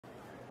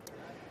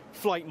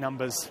Flight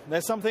numbers. They're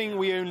something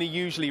we only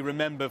usually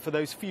remember for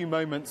those few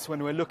moments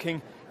when we're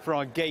looking for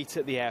our gate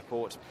at the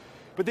airport.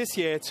 But this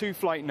year, 2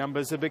 flight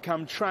numbers have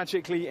become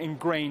tragically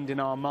ingrained in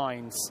our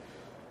minds.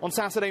 On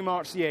Saturday,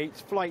 March the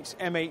 8th, flight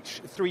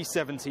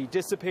MH370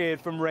 disappeared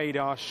from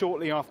radar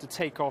shortly after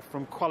takeoff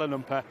from Kuala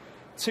Lumpur.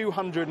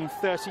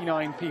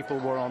 239 people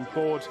were on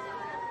board.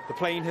 The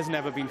plane has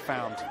never been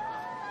found.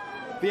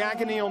 The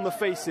agony on the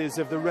faces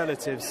of the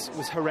relatives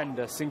was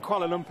horrendous. In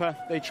Kuala Lumpur,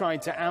 they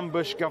tried to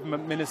ambush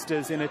government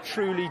ministers in a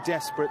truly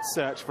desperate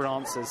search for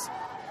answers.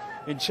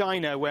 In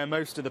China, where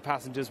most of the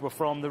passengers were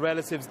from, the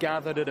relatives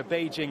gathered at a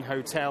Beijing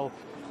hotel.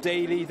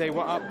 Daily, they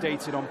were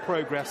updated on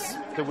progress.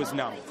 There was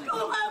none.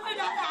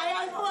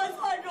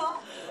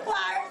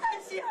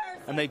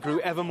 And they grew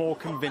ever more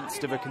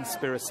convinced of a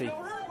conspiracy.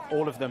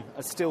 All of them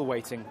are still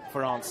waiting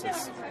for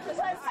answers.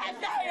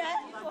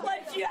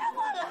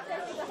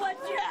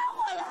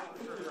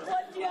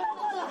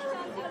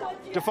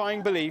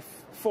 Defying belief,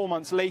 4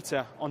 months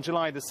later, on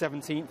July the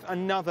 17th,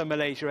 another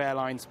Malaysia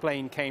Airlines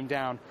plane came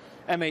down,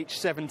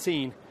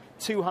 MH370,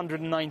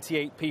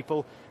 298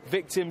 people,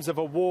 victims of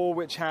a war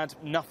which had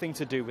nothing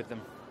to do with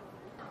them.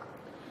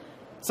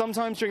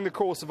 Sometimes during the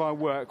course of our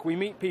work, we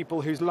meet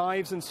people whose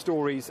lives and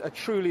stories are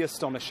truly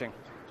astonishing.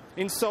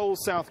 In Seoul,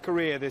 South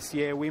Korea this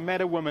year, we met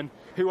a woman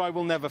who I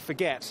will never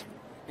forget.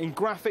 In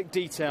graphic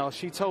detail,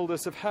 she told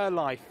us of her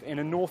life in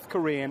a North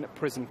Korean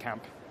prison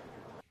camp.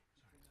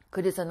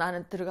 그래서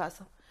나는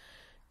들어가서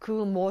그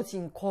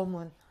모진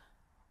고문,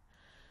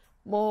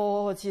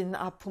 모진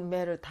아픈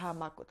매를 다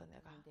맞거든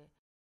내가.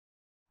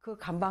 그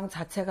감방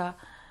자체가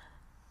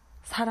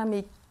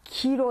사람이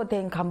키로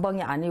된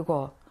감방이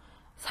아니고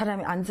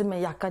사람이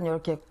앉으면 약간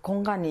이렇게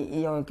공간이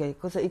이렇게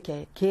그래서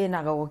이렇게 개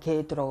나가고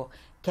개 들어오고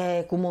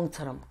개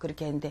구멍처럼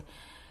그렇게 했는데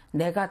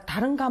내가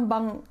다른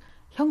감방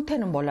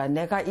형태는 몰라.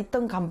 내가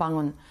있던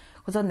감방은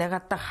그래서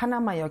내가 딱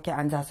하나만 이렇게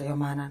앉아서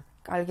요만한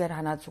깔개를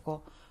하나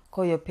주고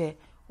그 옆에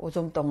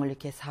오줌똥을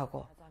이렇게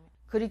사고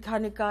그렇게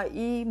하니까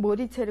이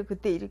머리채를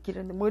그때 이렇게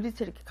이랬는데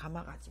머리채를 이렇게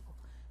감아가지고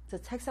저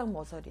책상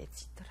모서리에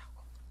짖더라고.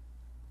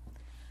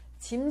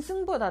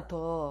 짐승보다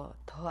더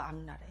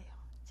악랄해요.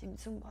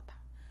 짐승보다.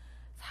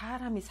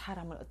 사람이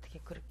사람을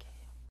어떻게 그렇게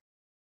해요.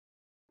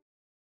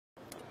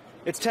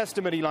 It's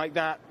testimony like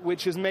that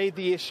which has made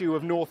the issue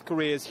of North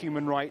Korea's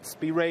human rights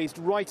be raised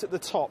right at the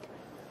top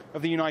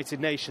of the United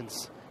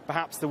Nations.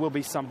 Perhaps there will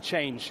be some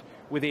change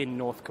within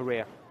North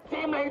Korea. We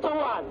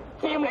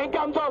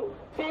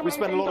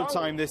spent a lot of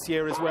time this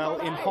year as well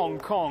in Hong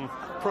Kong.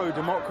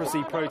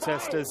 Pro-democracy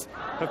protesters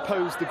have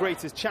posed the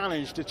greatest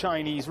challenge to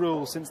Chinese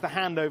rule since the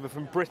handover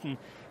from Britain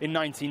in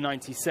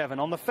 1997.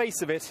 On the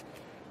face of it,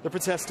 the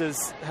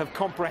protesters have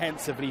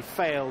comprehensively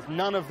failed.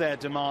 None of their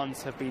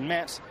demands have been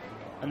met,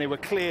 and they were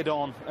cleared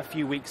on a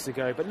few weeks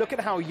ago. But look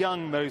at how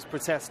young those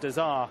protesters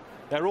are.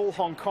 They're all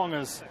Hong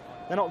Kongers.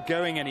 They're not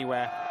going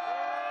anywhere.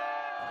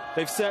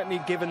 They've certainly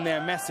given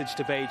their message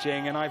to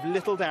Beijing, and I've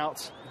little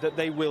doubt that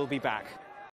they will be back.